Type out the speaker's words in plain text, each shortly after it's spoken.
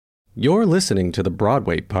You're listening to the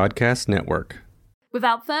Broadway Podcast Network.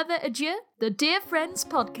 Without further ado, the Dear Friends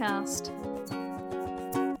Podcast.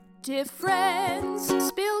 Dear friends,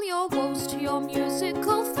 spill your woes to your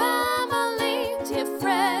musical family. Dear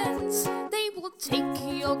friends, they will take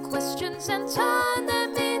your questions and turn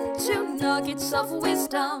them into nuggets of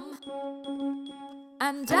wisdom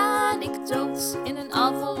and anecdotes in an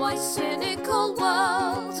otherwise cynical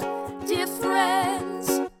world. Dear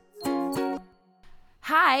friends.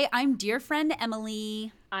 Hi, I'm dear friend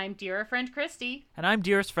Emily. I'm dear friend Christy. And I'm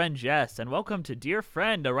dearest friend Jess, and welcome to Dear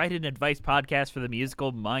Friend, a write-in advice podcast for the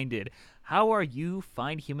musical-minded. How are you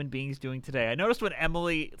fine human beings doing today? I noticed when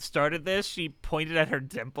Emily started this, she pointed at her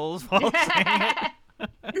dimples while saying it.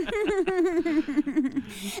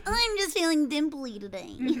 I'm just feeling dimply today.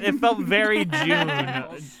 It felt very June I don't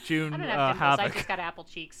have dimples, I just got apple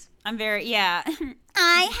cheeks. I'm very, yeah.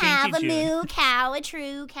 I have a June. moo cow, a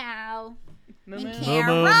true cow. Moo And moo.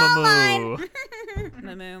 Caroline.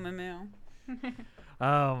 Moo, Moo moo moo.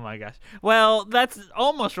 Oh my gosh. Well, that's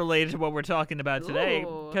almost related to what we're talking about today,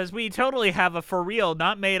 Ooh. because we totally have a for real,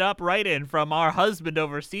 not made up write-in from our husband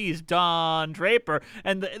overseas, Don Draper,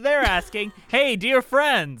 and they're asking, hey, dear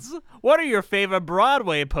friends, what are your favorite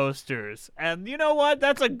Broadway posters? And you know what?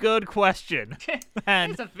 That's a good question.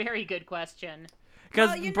 And That's a very good question.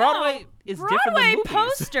 because Broadway is different than Broadway movies.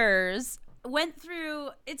 posters went through.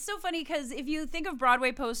 It's so funny because if you think of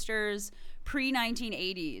Broadway posters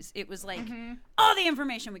pre-1980s, it was like all the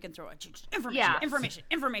information we can throw at you.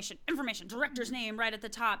 Information. Director's name right at the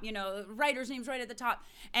top, writer's names right at the top.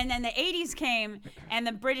 And then the 80s came and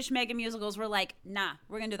the British mega musicals were like, nah,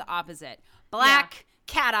 we're going to do the opposite. Black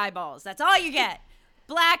cat eyeballs. That's all you get.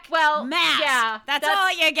 Black mask. Yeah, that's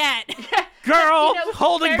all you get. Girl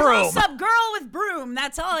holding broom. Close up girl with broom.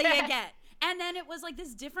 That's all you get. And then it was like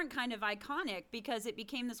this different kind of iconic because it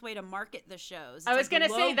became this way to market the shows. I was going to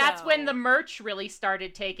say that's when the merch really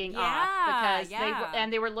started taking off because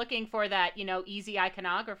they were looking for that, easy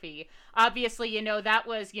iconography. Obviously, that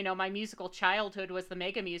was, my musical childhood was the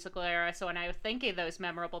mega musical era. So when I think of those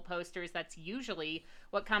memorable posters, that's usually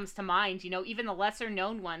what comes to mind. Even the lesser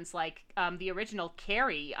known ones like the original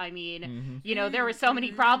Carrie. I mean, there were so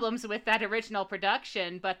many problems with that original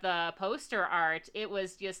production, but the poster art, it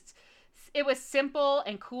was simple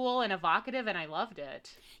and cool and evocative, and I loved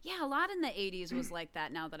it. Yeah, a lot in the 80s was like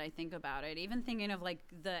that now that I think about it. Even thinking of, like,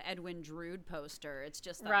 the Edwin Drood poster. It's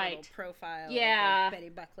just that little profile of, like, Betty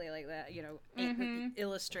Buckley like that,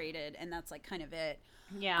 illustrated, and that's, like, kind of it.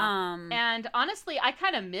 Yeah. And honestly, I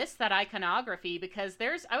kind of miss that iconography because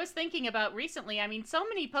I was thinking about recently, so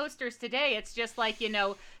many posters today, it's just like,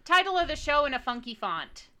 title of the show in a funky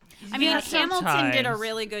font. I mean, Hamilton sometimes. did a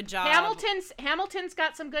really good job. Hamilton's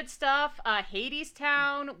got some good stuff.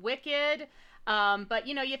 Hadestown, Wicked. But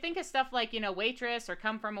you think of stuff like Waitress or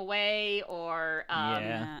Come From Away or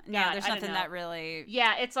there's nothing that really.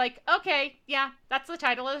 Yeah, it's like okay, that's the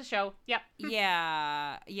title of the show. Yep.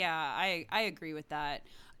 I agree with that.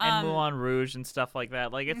 And Moulin Rouge and stuff like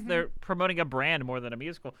that. Like, they're promoting a brand more than a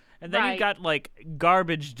musical. And then you've got, like,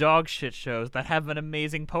 garbage dog shit shows that have an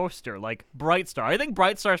amazing poster, like Bright Star. I think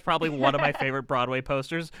Bright Star is probably one of my favorite Broadway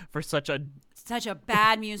posters for such a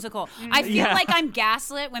bad musical. I feel like I'm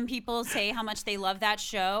gaslit when people say how much they love that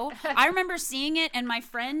show. I remember seeing it, and my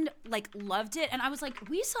friend, like, loved it, and I was like,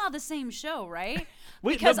 we saw the same show, right?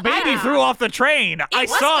 Because the baby threw off the train. I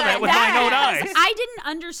saw that with my own eyes. I didn't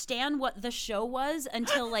understand what the show was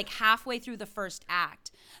until like halfway through the first act.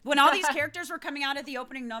 When all these characters were coming out at the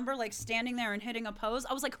opening number, like standing there and hitting a pose,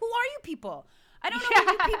 I was like, who are you people? I don't know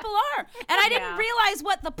who you people are. And I didn't realize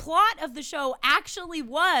what the plot of the show actually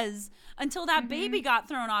was until that baby got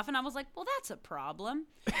thrown off. And I was like, well, that's a problem.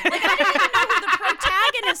 Like, I didn't even know who the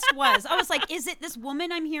protagonist was. I was like, is it this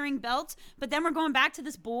woman I'm hearing belts? But then we're going back to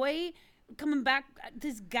this boy coming back,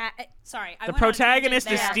 this guy. Sorry. The protagonist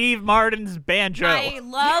is Steve Martin's banjo. I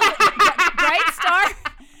love Bright Star.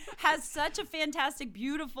 Has such a fantastic,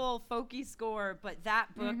 beautiful, folky score, but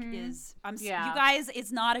that book is, you guys,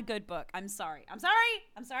 it's not a good book. I'm sorry. I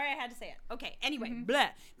had to say it. Okay, anyway,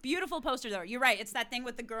 beautiful poster though. You're right. It's that thing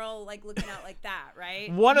with the girl like looking out like that,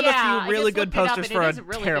 right? One of the few really good posters for a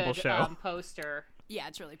really terrible good, show. Poster. Yeah,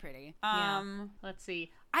 it's really pretty. Let's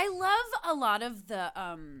see. I love a lot of the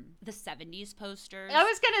 70s posters. I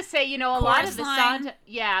was gonna say, a lot of the sound.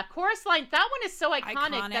 Yeah, Chorus Line. That one is so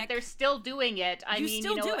iconic that they're still doing it. You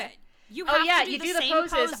still do it. You have to do the same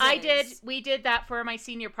poses. We did that for my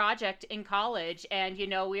senior project in college, and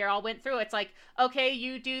we all went through. It's like, okay,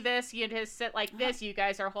 you do this, you just sit like this. You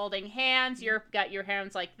guys are holding hands. You've got your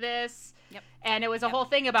hands like this. Yep. And it was a whole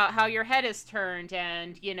thing about how your head is turned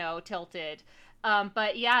and tilted.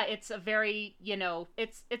 But yeah, it's a very,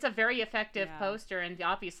 it's a very effective poster, and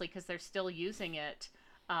obviously because they're still using it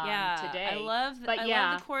today. I love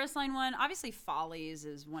the chorus line one. Obviously, Follies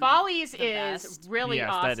is one. Follies of the is best. really Yes,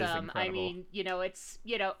 awesome. that is incredible. I mean, it's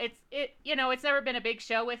never been a big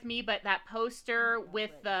show with me, but that poster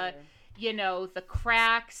with the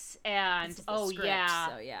cracks and So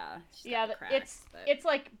it's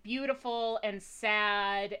like beautiful and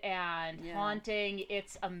sad and haunting.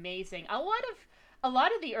 It's amazing. A lot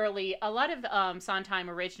of the Sondheim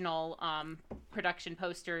original production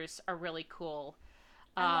posters are I cool.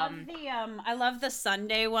 I love the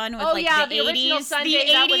Sunday one with the original 80s, Sunday,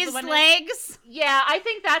 the that was 80s the one legs. Yeah, I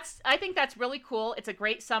think that's really cool. It's a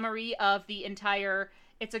great summary of the entire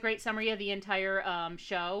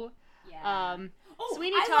show. Yeah.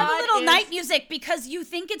 Sweeney I Todd love a little is... night music because you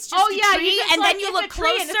think it's just a tree, and then you look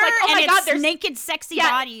closer, and it's like, oh my and God, it's there's naked, sexy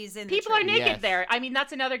bodies. In people the are tree. naked there. I mean,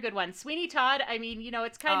 that's another good one. Sweeney Todd. I mean,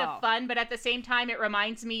 it's kind of fun, but at the same time, it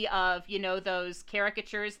reminds me of those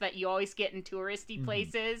caricatures that you always get in touristy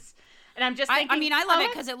places. And I'm just thinking. I love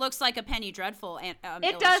it because it looks like a Penny Dreadful.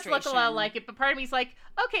 It does look a lot like it, but part of me is like,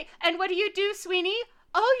 okay, and what do you do, Sweeney?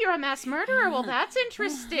 Oh, you're a mass murderer. Well, that's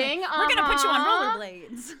interesting. We're going to put you on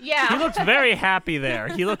rollerblades. Yeah. He looks very happy there.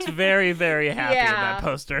 He looks very, very happy in that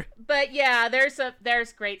poster. But yeah,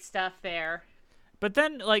 there's great stuff there. But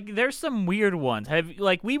then, there's some weird ones.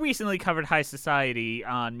 We recently covered High Society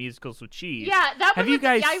on Musicals with Cheese. Yeah, that Have one. You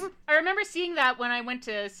guys? I remember seeing that when I went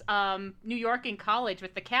to New York in college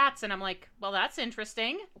with the cats, and I'm like, well, that's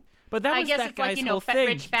interesting. But that was I guess that it's guy's like whole thing.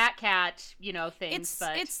 rich fat cat, things.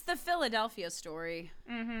 It's the Philadelphia story.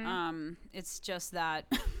 Mm-hmm. It's just that.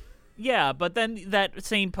 Yeah, but then that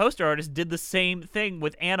same poster artist did the same thing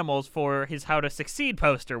with animals for his How to Succeed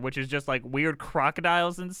poster, which is just weird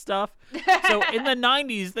crocodiles and stuff. So in the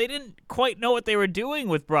 90s, they didn't quite know what they were doing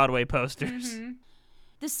with Broadway posters. Mm-hmm.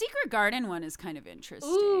 The Secret Garden one is kind of interesting.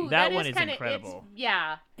 Ooh, that one is incredible.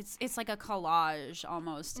 It's like a collage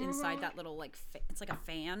almost inside that little it's like a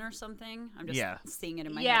fan or something. I'm just seeing it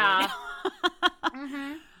in my head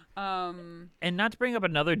right now. And not to bring up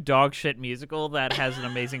another dog shit musical that has an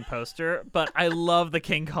amazing poster, but I love the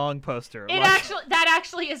King Kong poster. That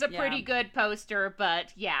actually is a pretty good poster,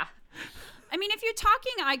 but yeah. I mean, if you're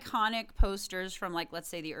talking iconic posters from let's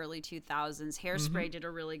say the early 2000s, Hairspray did a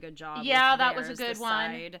really good job. Yeah, with that was a good the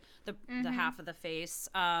one. Side, the half of the face.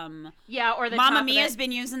 Or the Mamma top Mia's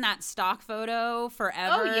been using that stock photo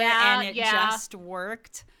forever, and it just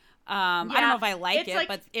worked. I don't know if I like it,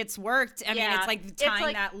 but it's worked. I mean, it's like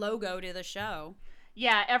tying that logo to the show.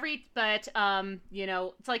 Yeah,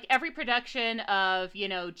 it's like every production of,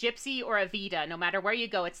 Gypsy or Evita, no matter where you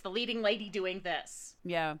go, it's the leading lady doing this.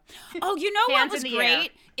 Yeah. Oh, what was great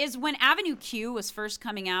is when Avenue Q was first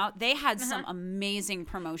coming out, they had some amazing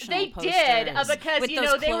promotional posters. They did, because, with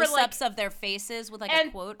those they were close-ups of their faces with a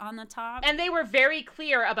quote on the top. And they were very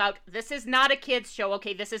clear about, this is not a kid's show,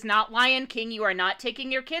 okay? This is not Lion King. You are not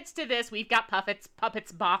taking your kids to this. We've got puppets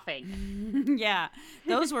boffing. Yeah.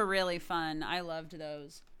 Those were really fun. I loved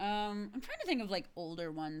those. I'm trying to think of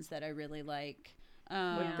older ones that I really like.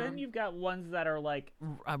 But then you've got ones that are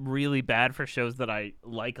really bad for shows that I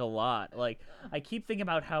like a lot. I keep thinking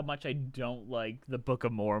about how much I don't like the Book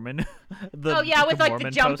of Mormon. With the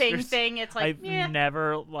jumping posters. Thing. It's I've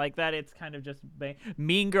never liked that. It's kind of just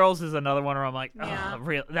Mean Girls is another one where I'm like,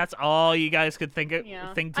 real. That's all you guys could think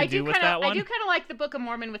to do with that one. I do kind of like the Book of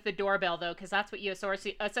Mormon with the doorbell though, because that's what you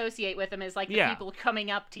associate with them is the people coming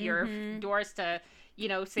up to your doors to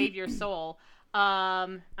save your soul.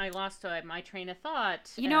 I lost my train of thought.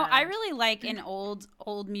 I really like in old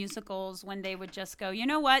musicals when they would just go, you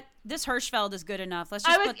know what, this Hirschfeld is good enough. Let's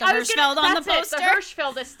just put the Hirschfeld on the poster. The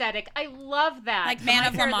Hirschfeld aesthetic. I love that. Like Man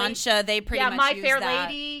of La Mancha, they pretty much My use Fair that.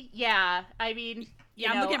 Lady. Yeah, I mean.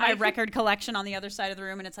 I'm looking at my record collection on the other side of the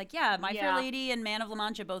room, and it's My Fair Lady and Man of La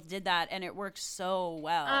Mancha both did that, and it works so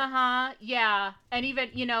well. Yeah. And even,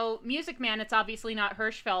 Music Man, it's obviously not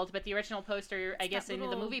Hirschfeld, but the original poster, I guess, in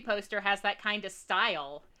the movie poster, has that kind of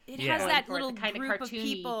style. It has that little kind group of of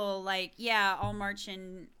people, all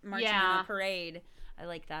marching in a parade. I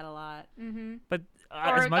like that a lot. Mm-hmm. But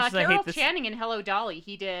as much as I Carol hate this, Channing in Hello Dolly,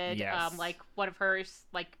 he did one of hers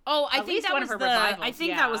I think that was revivals. I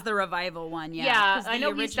think that was the revival one. Yeah, I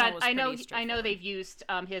know he's done. I know they've used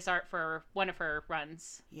his art for one of her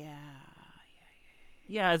runs. Yeah.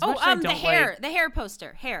 Yeah, as much as I don't the hair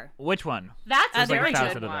poster, hair. Which one? That's a the very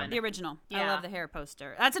original good one. The original. I Yeah. love the hair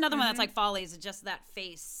poster. That's another one that's like Follies, just that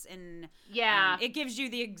face, and it gives you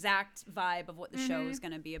the exact vibe of what the show is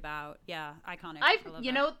going to be about. Yeah, iconic. I love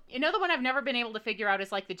that. The one I've never been able to figure out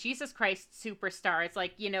is like the Jesus Christ Superstar. It's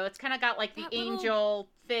like, it's kind of got like the angel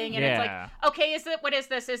thing, and it's like, okay, what is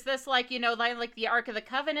this? Is this like, like the Ark of the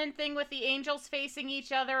Covenant thing with the angels facing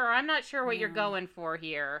each other? Or I'm not sure what you're going for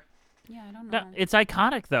here. Yeah, I don't know. No, it's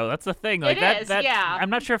iconic though. That's the thing. Like it is, yeah. I'm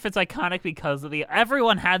not sure if it's iconic because of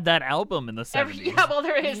everyone had that album in the 70s.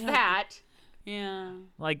 There is that. Yeah.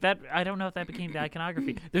 Like that, I don't know if that became the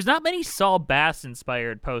iconography. There's not many Saul Bass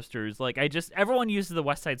inspired posters. Like everyone uses the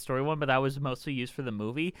West Side Story one, but that was mostly used for the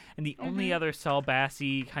movie. And the only other Saul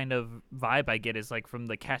Bassy kind of vibe I get is like from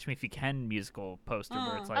the Catch Me If You Can musical poster,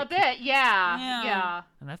 where it's like a bit, yeah.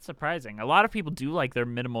 And that's surprising. A lot of people do like their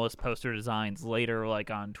minimalist poster designs later,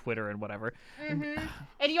 like on Twitter and whatever. Mm-hmm.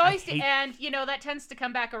 And you always, that tends to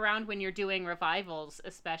come back around when you're doing revivals,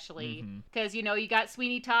 especially because you got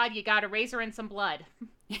Sweeney Todd, you got a razor and some blood.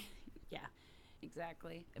 Yeah,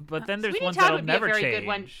 exactly. But then there's Sweeney ones Todd that'll would be never a very change. good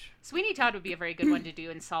one. Sweeney Todd would be a very good one to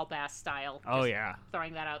do in Saul Bass style. Oh yeah,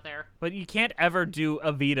 throwing that out there. But you can't ever do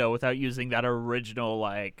a Vito without using that original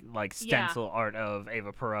like stencil art of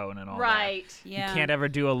Ava Perón and all that. Right. Yeah. You can't ever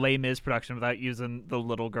do a Les Mis production without using the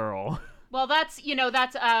little girl. Well, that's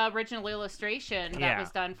original illustration that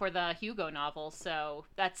was done for the Hugo novel, so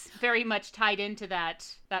that's very much tied into that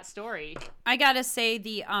story. I gotta say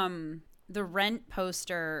the Rent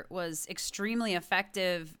poster was extremely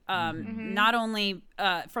effective. Not only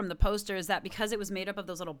from the posters, that because it was made up of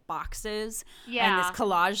those little boxes and this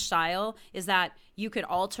collage style, is that you could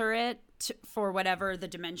alter it for whatever the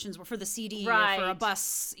dimensions were for the CD or for a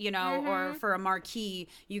bus, or for a marquee.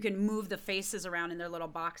 You can move the faces around in their little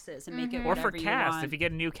boxes and make it Or for whatever you cast, want. if you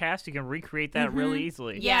get a new cast, you can recreate that really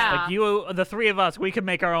easily. Yeah. Like the three of us, we could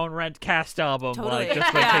make our own Rent cast album, Totally.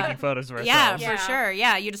 just by taking photos of ourselves. Yeah, for sure.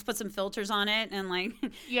 Yeah, you just put some filters on it and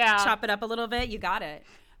chop it up a little bit. You got it.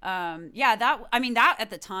 That at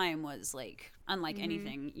the time was like unlike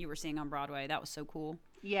anything you were seeing on Broadway. That was so cool.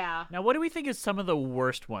 Yeah. Now, what do we think is some of the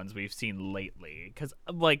worst ones we've seen lately? Because,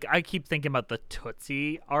 I keep thinking about the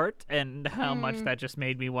Tootsie art and how much that just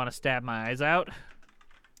made me want to stab my eyes out.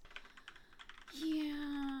 Yeah.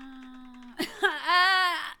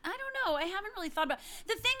 I don't know. I haven't really thought about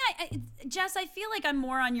the thing. Jess, I feel like I'm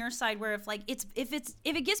more on your side, where if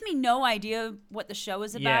it gives me no idea what the show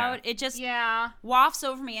is about, it just wafts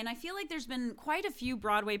over me. And I feel like there's been quite a few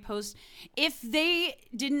Broadway posts. If they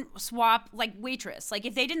didn't swap, like Waitress, like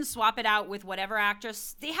if they didn't swap it out with whatever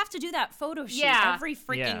actress, they have to do that photo shoot every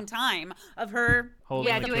freaking time of her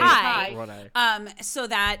holding the the pie, so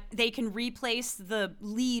that they can replace the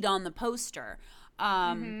lead on the poster.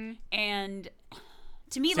 And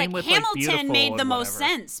to me, Same with, Hamilton made the most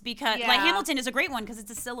whatever. sense because Hamilton is a great one because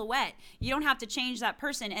it's a silhouette. You don't have to change that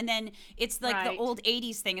person. And then it's like the old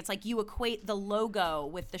 80s thing. It's like you equate the logo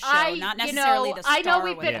with the show, not necessarily the star.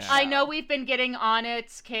 I know we've been getting on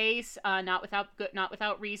its case, not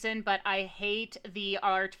without reason, but I hate the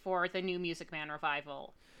art for the new Music Man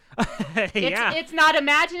revival. It's not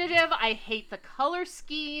imaginative. I hate the color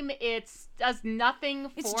scheme. It does nothing for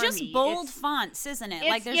me. It's just bold fonts, isn't it?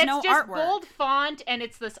 Like there's no artwork. It's just bold font, and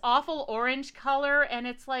it's this awful orange color, and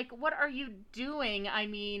it's like, what are you doing? I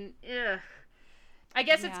mean, ugh. I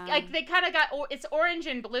guess it's like they kind of it's orange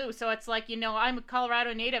and blue, so it's like, I'm a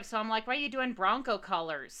Colorado native, so I'm like, why are you doing Bronco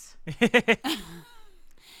colors?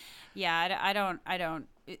 Yeah, I don't.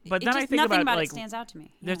 But then I think nothing about like, it stands out to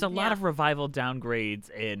me. There's a lot of revival downgrades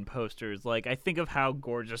in posters. Like, I think of how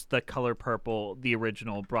gorgeous the color purple, the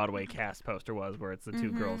original Broadway cast poster was, where it's the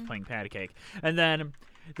two girls playing patty cake. And then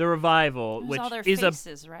the revival, which all their is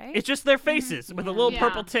faces, right? It's just their faces with a little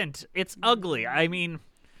purple tint. It's ugly. I mean,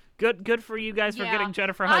 good for you guys for getting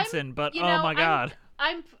Jennifer Hudson, but oh my God.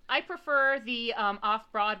 I prefer the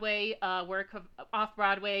off-Broadway art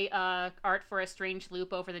for A Strange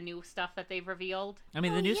Loop over the new stuff that they've revealed. I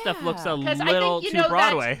mean, the new stuff looks a Because little I think, too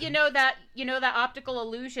Broadway. That optical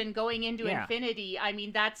illusion going into infinity. I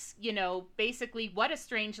mean, that's basically what A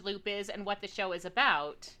Strange Loop is and what the show is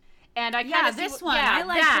about. And I kind of this one. I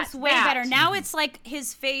like this way better. Now it's like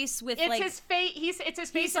his face with his face. It's his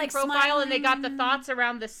face in like profile, smiling. and they got the thoughts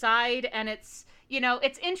around the side, and it's.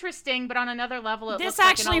 It's interesting, but on another level, this looks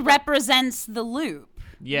actually represents the loop.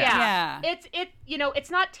 Yeah.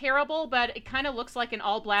 It's not terrible, but it kind of looks like an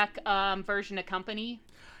all-black version of Company.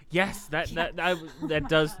 Yes, that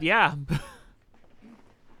does. Yeah.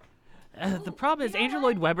 The problem is Andrew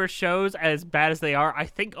Lloyd Webber's shows, as bad as they are, I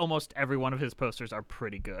think almost every one of his posters are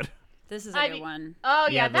pretty good. This is a good one. Oh,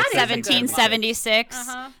 yeah, that is 1776.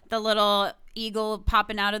 The little eagle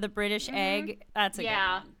popping out of the British egg. That's a good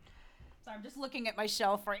one. So I'm just looking at my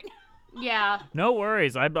shelf right now. Yeah. No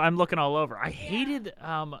worries. I'm looking all over. I hated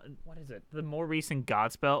what is it? The more recent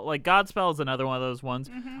Godspell. Like Godspell is another one of those ones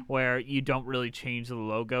where you don't really change the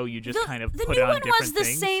logo. You just kind of put it on different things. The new one was the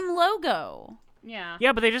same logo. Yeah.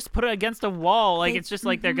 Yeah, but they just put it against a wall. Like it's just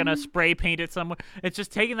like they're gonna spray paint it somewhere. It's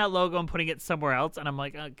just taking that logo and putting it somewhere else. And I'm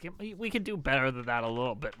like, we could do better than that a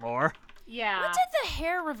little bit more. Yeah. What did the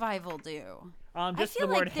hair revival do? Just the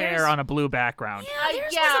word hair on a blue background. Yeah,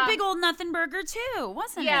 theirs was a big old nothing burger too,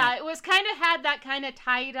 wasn't it? Yeah, it was kind of had that kind of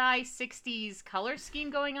tie-dye 60s color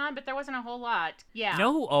scheme going on, but there wasn't a whole lot. Yeah. You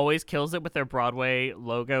know who always kills it with their Broadway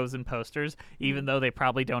logos and posters, even though they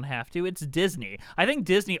probably don't have to? It's Disney. I think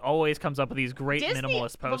Disney always comes up with these great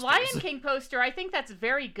minimalist posters. The Lion King poster, I think that's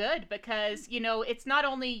very good because, it's not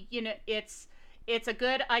only, it's a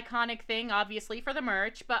good iconic thing, obviously, for the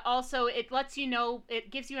merch, but also it lets you know, it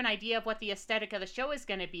gives you an idea of what the aesthetic of the show is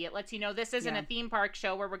going to be. It lets you know this isn't a theme park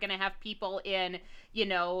show where we're going to have people in,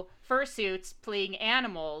 fursuits playing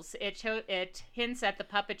animals. It hints at the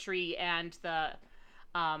puppetry and the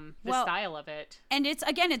style of it. And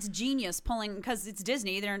it's genius pulling, because it's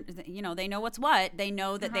Disney. They know what's what. They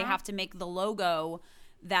know that they have to make the logo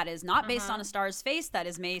that is not based on a star's face, that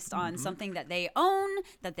is based on something that they own,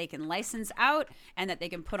 that they can license out, and that they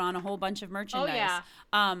can put on a whole bunch of merchandise. Oh,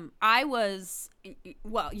 yeah.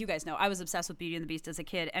 You guys know, I was obsessed with Beauty and the Beast as a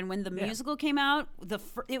kid, and when the musical came out,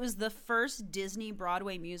 it was the first Disney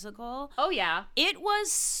Broadway musical. Oh, yeah. It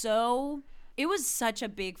was such a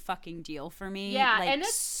big fucking deal for me. Yeah, and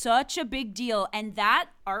it's such a big deal. And that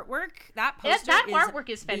artwork, that poster, artwork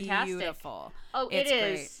is fantastic. Beautiful. Oh, it's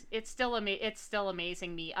great. It's still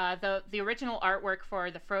amazing me. The original artwork for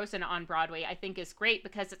the Frozen on Broadway, I think, is great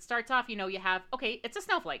because it starts off. You have it's a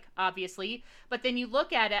snowflake, obviously, but then you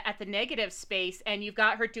look at it at the negative space, and you've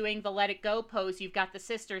got her doing the Let It Go pose. You've got the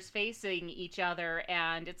sisters facing each other,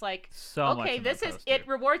 and it's like, it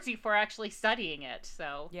rewards you for actually studying it.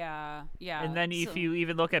 So yeah. And then if you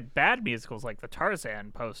even look at bad musicals like the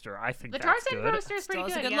Tarzan poster, I think that's good. The Tarzan poster is pretty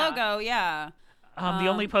good. It's a good logo, yeah. The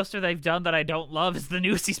only poster they've done that I don't love is the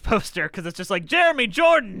Newsies poster because it's just like Jeremy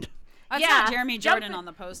Jordan. It's not Jeremy Jordan on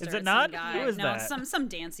the poster. Is it not? Guy. Who is that? Some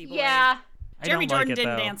dancey boy. Yeah. Jeremy Jordan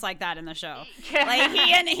didn't dance like that in the show. Like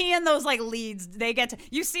he and those like leads, they get to,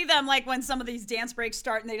 you see them like when some of these dance breaks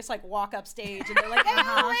start and they just like walk up stage and they're like,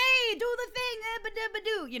 hey, do the thing,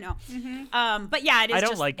 but yeah, it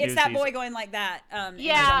is it's that boy going like that, and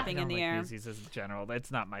jumping in the air. Newsies in general,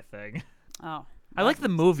 that's not my thing. Oh. I like the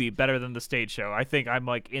movie better than the stage show. I think I'm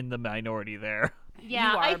like in the minority there.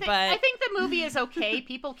 Yeah, I think the movie is okay.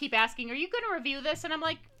 People keep asking, "Are you going to review this?" And I'm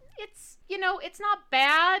like, it's not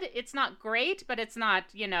bad. It's not great, but it's not,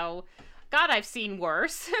 God, I've seen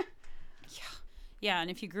worse. Yeah,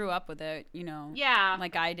 and if you grew up with it,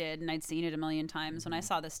 like I did, and I'd seen it a million times, when I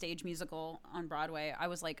saw the stage musical on Broadway, I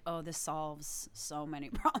was like, oh, this solves so many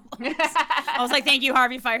problems. I was like, thank you,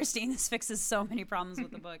 Harvey Fierstein. This fixes so many problems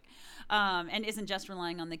with the book. And isn't just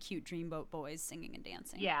relying on the cute Dreamboat boys singing and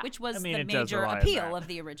dancing. Yeah. Which was the major appeal of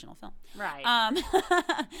the original film. Right.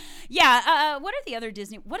 What are the other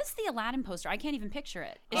Disney? What is the Aladdin poster? I can't even picture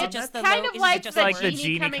it. Is it just kind of like the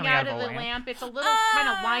genie coming out of the lamp? It's a little kind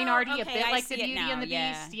of line arty, a bit like the Beauty and the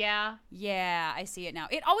Beast. Yeah. Yeah, I see it now.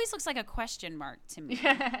 It always looks like a question mark to me.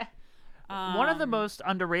 One of the most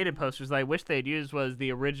underrated posters that I wish they'd used was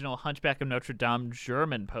the original Hunchback of Notre Dame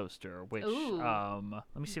German poster, which let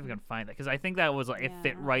me see if I can find it because I think that was like it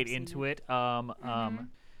fit right into it.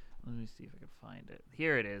 Let me see if I can find it.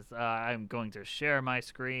 Here it is. I'm going to share my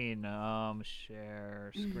screen.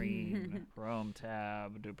 Share screen. Chrome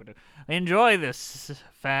tab. Enjoy this,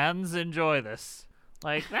 fans. Enjoy this.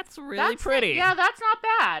 Like that's really pretty. Yeah, that's not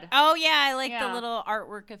bad. Oh yeah, I like the little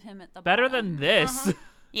artwork of him at the better bottom. than this.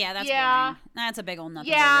 Yeah, that's boring. That's a big old nothing.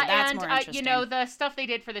 Yeah, that's and more interesting. the stuff they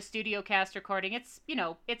did for the studio cast recording, it's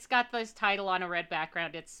it's got this title on a red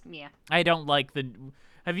background. It's I don't like the.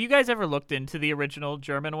 Have you guys ever looked into the original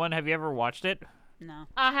German one? Have you ever watched it? No,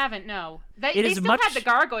 I haven't. No, they still had the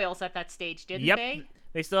gargoyles at that stage, didn't they?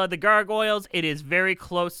 They still had the gargoyles. It is very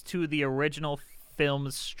close to the original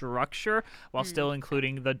film's structure while still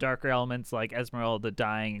including the darker elements like Esmeralda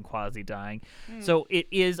dying and Quasi dying. So it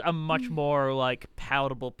is a much more like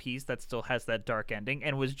palatable piece that still has that dark ending,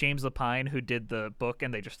 and it was James Lapine who did the book,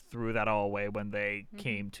 and they just threw that all away when they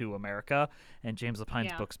came to America, and James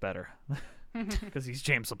Lapine's book's better because he's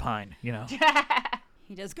James Lapine,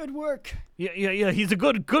 he does good work. Yeah, he's a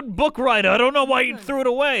good book writer. I don't know why he threw it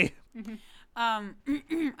away. I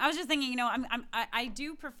was just thinking, I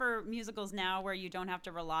do prefer musicals now where you don't have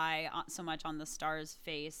to rely so much on the star's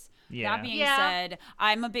face. Yeah. That being said,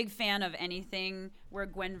 I'm a big fan of anything where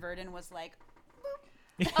Gwen Verdon was like,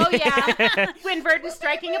 oh yeah, Gwen Verdon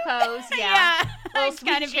striking a pose. Yeah, it's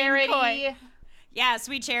kind of Charity. Yeah,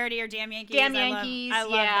 Sweet Charity or Damn Yankees. I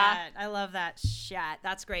love that. I love that shit.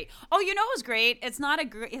 That's great. Oh, you know what was great? It's not a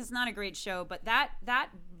great show, but that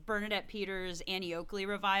Bernadette Peters Annie Oakley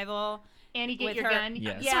revival. Annie, get your gun.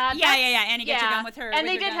 Yes. Yeah. Annie, get your gun with her. And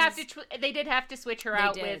they did have to switch her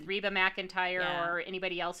out with Reba McEntire or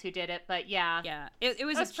anybody else who did it. But yeah, it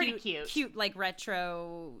was pretty cute, like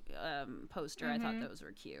retro poster. I thought those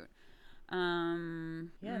were cute. And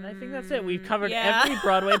I think that's it. We've covered every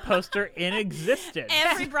Broadway poster in existence.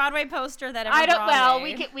 Every Broadway poster that ever. Well,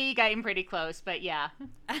 we got him pretty close, but yeah.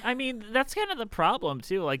 I mean, that's kind of the problem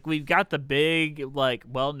too. Like, we've got the big, like,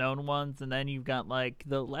 well-known ones, and then you've got like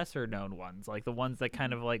the lesser-known ones, like the ones that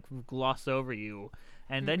kind of like gloss over you,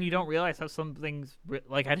 and then you don't realize how some things.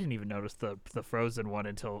 Like, I didn't even notice the Frozen one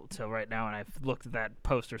until right now, and I've looked at that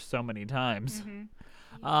poster so many times.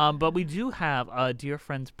 But we do have a Dear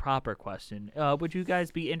Friends proper question. Would you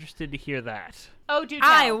guys be interested to hear that? Oh, do tell.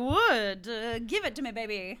 I would. Give it to me,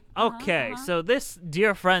 baby. Okay, so this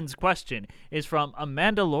Dear Friends question is from a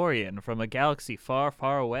Mandalorian from a galaxy far,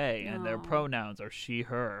 far away, and their pronouns are she,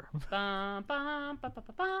 her. Bum, bum, ba, ba,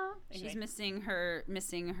 ba, ba. She's missing her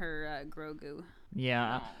Grogu.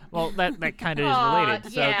 Yeah, well, that kind of is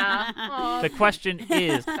related. So the question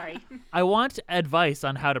is, Sorry. I want advice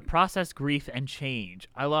on how to process grief and change.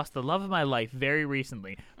 I lost the love of my life very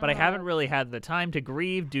recently, but I haven't really had the time to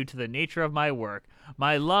grieve due to the nature of my work.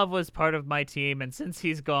 My love was part of my team, and since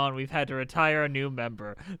he's gone, we've had to retire a new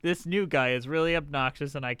member. This new guy is really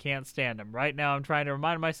obnoxious, and I can't stand him. Right now, I'm trying to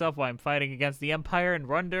remind myself why I'm fighting against the Empire and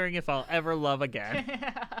wondering if I'll ever love again.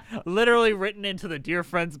 Literally written into the Dear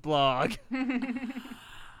Friends blog.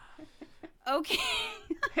 Okay.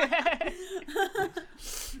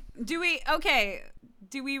 Do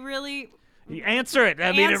we really Answer it.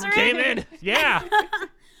 I mean, it came in. Yeah.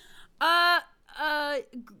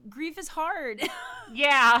 Grief is hard.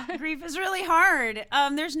 Yeah. Grief is really hard.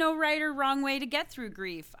 There's no right or wrong way to get through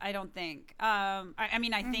grief, I don't think. I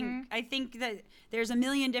think that there's a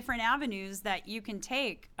million different avenues that you can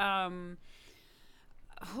take.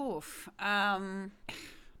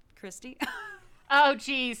 Christy? Oh,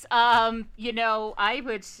 geez. I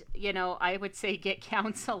would say get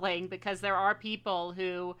counseling, because there are people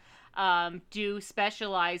who do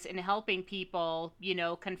specialize in helping people,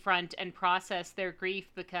 confront and process their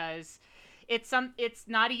grief, because it's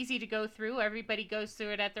not easy to go through. Everybody goes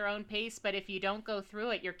through it at their own pace, but if you don't go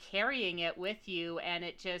through it, you're carrying it with you, and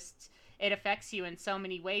it affects you in so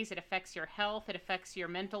many ways. It affects your health, it affects your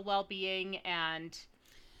mental well-being, and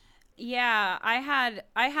yeah, I've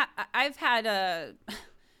had a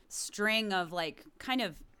string of, like, kind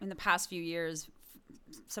of in the past few years,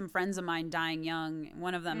 some friends of mine dying young.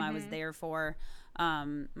 One of them I was there for,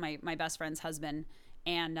 my best friend's husband,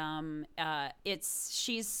 and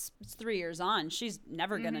she's 3 years on. She's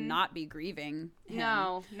never gonna not be grieving him.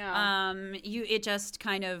 No. It just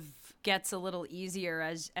kind of gets a little easier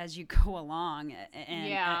as you go along,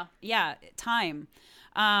 and time.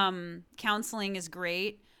 Counseling is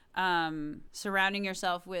great. Surrounding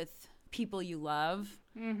yourself with people you love,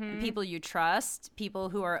 people you trust, people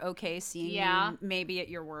who are okay seeing you maybe at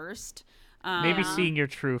your worst. Maybe seeing your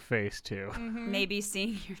true face, too. Maybe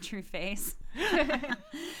seeing your true face.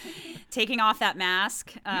 Taking off that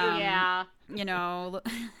mask.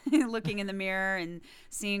 Looking in the mirror and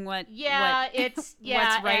seeing what's right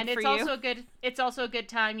and for it's you. Also good. It's also a good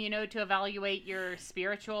time, to evaluate your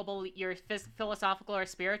your philosophical or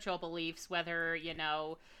spiritual beliefs, whether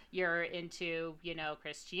you're into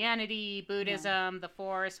Christianity, Buddhism, the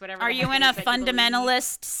Force, whatever. Are you in a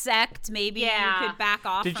fundamentalist sect? Maybe you could back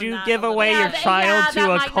off. Did from you that give a little away bit. your child to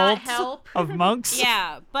a might cult of monks?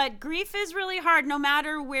 Yeah, but grief is really hard, no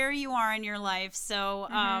matter where you are in your life. So,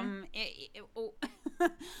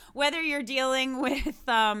 whether you're dealing with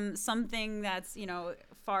something that's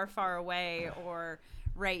far, far away or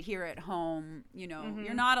right here at home,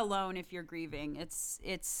 you're not alone if you're grieving.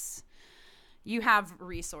 It's you have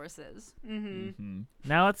resources.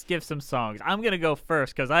 Now let's give some songs. I'm going to go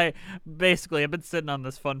first because I've been sitting on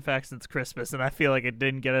this fun fact since Christmas, and I feel like it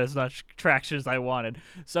didn't get as much traction as I wanted.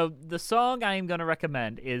 So the song I am going to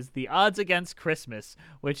recommend is The Odds Against Christmas,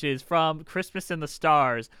 which is from Christmas in the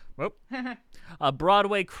Stars, a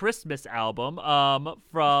Broadway Christmas album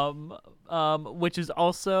which is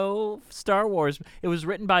also Star Wars. It was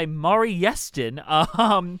written by Maury Yeston.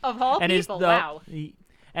 Of all people, wow.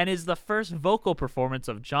 and is the first vocal performance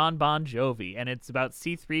of John Bon Jovi, and it's about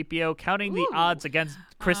C-3PO counting the odds against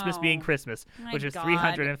Christmas being Christmas, which is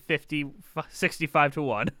 365 to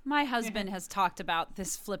 1. My husband has talked about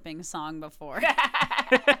this flipping song before.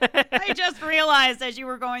 I just realized as you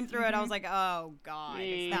were going through it, I was like, oh, God.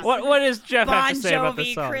 What does Jeff have to say about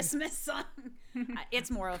this Bon song? Jovi Christmas song. It's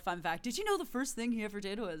more of a fun fact. Did you know the first thing he ever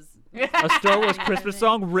did was... a Star Wars Christmas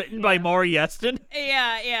song written by Maury Yeston?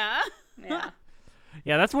 Yeah.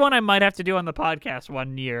 Yeah, that's one I might have to do on the podcast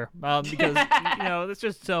one year because, there's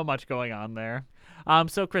just so much going on there.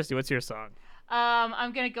 So, Christy, what's your song?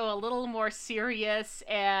 I'm going to go a little more serious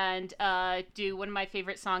and do one of my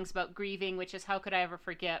favorite songs about grieving, which is How Could I Ever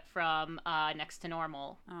Forget from Next to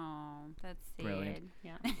Normal. Oh, that's sad. Brilliant.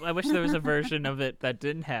 Yeah. I wish there was a version of it that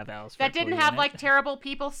didn't have Alice. That didn't Fairclough have, in like, it. terrible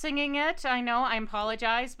people singing it. I know. I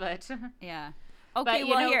apologize, but... Yeah. Okay,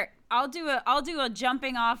 well, here. I'll do a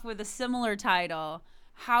jumping off with a similar title.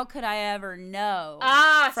 How Could I Ever Know?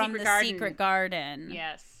 From Secret the Garden. Secret Garden.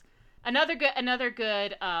 Yes. Another good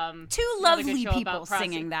Two lovely people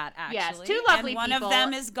singing that, actually. Yes, two lovely people. And one of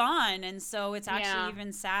them is gone, and so it's actually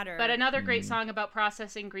even sadder. But another great song about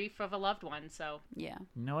processing grief of a loved one, so. Yeah.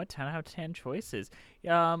 You know what? 10 out of 10 choices.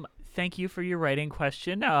 Thank you for your writing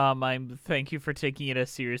question. Thank you for taking it as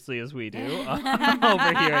seriously as we do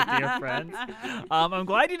over here at Dear Friends. I'm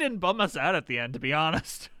glad you didn't bum us out at the end, to be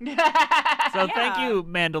honest. So thank you,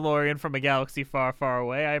 Mandalorian from a galaxy far, far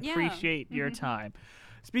away. I appreciate your time.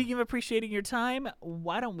 Speaking of appreciating your time,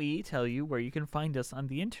 why don't we tell you where you can find us on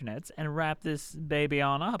the internets and wrap this baby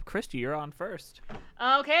on up? Christy, you're on first.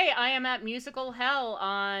 Okay, I am at Musical Hell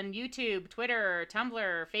on YouTube, Twitter,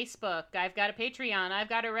 Tumblr, Facebook. I've got a Patreon. I've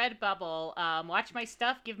got a Redbubble. Watch my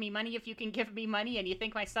stuff. Give me money if you can give me money and you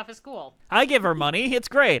think my stuff is cool. I give her money. It's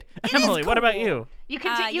great. Emily, what about you? You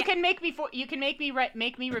can make me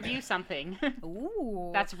make me review something.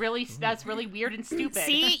 Ooh. That's really weird and stupid.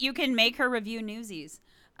 See, you can make her review Newsies.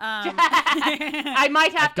 I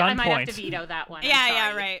might have to veto that one.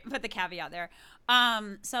 Yeah, right. Put the caveat there.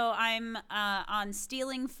 So I'm on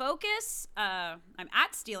Stealing Focus. I'm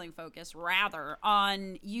at Stealing Focus, rather,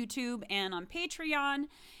 on YouTube and on Patreon.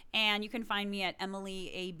 And you can find me at Emily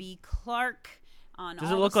A.B. Clark.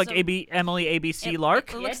 Does it look like Emily ABC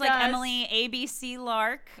Lark? It looks like Emily ABC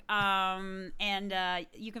Lark. And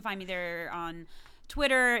you can find me there on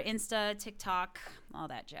Twitter, Insta, TikTok, all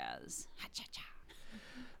that jazz. Ha-cha-cha.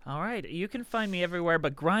 All right. You can find me everywhere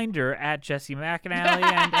but Grindr at Jesse McAnally,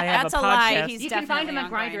 and I have That's a podcast. lie. He's you can find him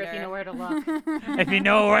definitely at on Grindr if you know where to look. If you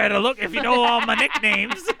know where to look, if you know all my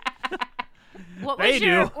nicknames. What They was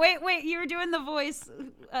your do. Wait, you were doing the voice,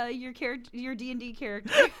 your D&D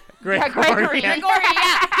character. Gregory. Gregory, yeah.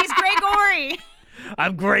 He's Gregory.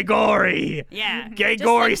 I'm Gregory. Yeah.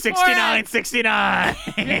 Gregory Just look for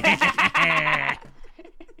 6969.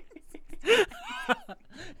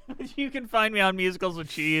 You can find me on Musicals with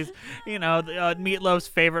Cheese. Meatloaf's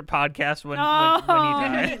favorite podcast when he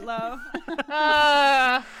died.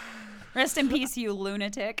 Meatloaf. Rest in peace, you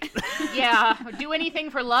lunatic. Yeah, do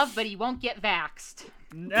anything for love, but he won't get vaxxed.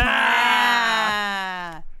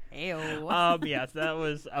 Ew. Yes, that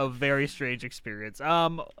was a very strange experience.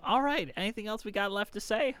 All right. Anything else we got left to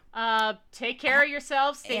say? Take care of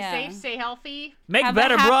yourselves. Stay Yeah. safe. Stay healthy. Make Have a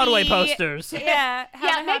better happy- Broadway posters. Yeah.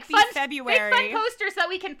 Have a make happy fun February. Make fun posters that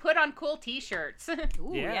we can put on cool T-shirts.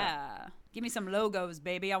 Ooh, Yeah. yeah. Give me some logos,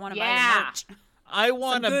 baby. I want to buy Yeah. the merch. I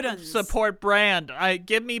want good to uns. support brand.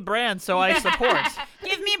 Give me brand so I support.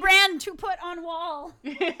 Give me brand to put on wall.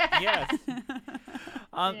 Yes.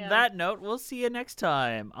 On that note, we'll see you next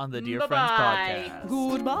time on the Dear Friends Bye-bye. podcast.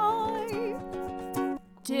 Goodbye.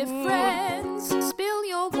 Dear friends, spill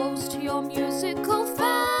your woes to your musical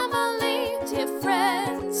family. Dear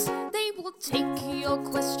friends, they will take your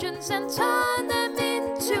questions and turn them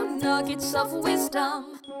into nuggets of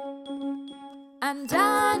wisdom and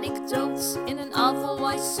anecdotes in an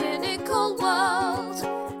otherwise cynical world.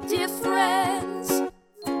 Dear friends.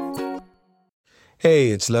 Hey,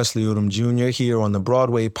 it's Leslie Odom Jr. here on the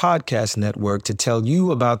Broadway Podcast Network to tell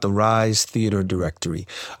you about the Rise Theater Directory,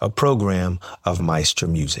 a program of Maestro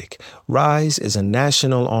Music. Rise is a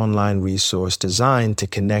national online resource designed to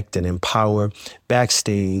connect and empower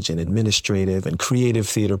backstage and administrative and creative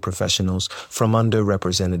theater professionals from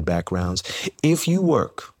underrepresented backgrounds. If you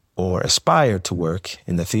work or aspire to work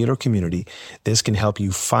in the theater community, this can help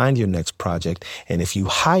you find your next project. And if you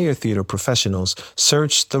hire theater professionals,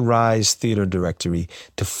 search the Rise Theater Directory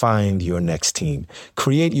to find your next team.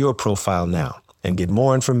 Create your profile now and get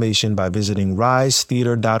more information by visiting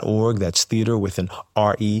risetheater.org. That's theater with an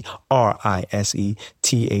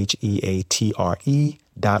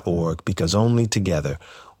RERISETHEATRE.org, because only together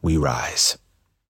we rise.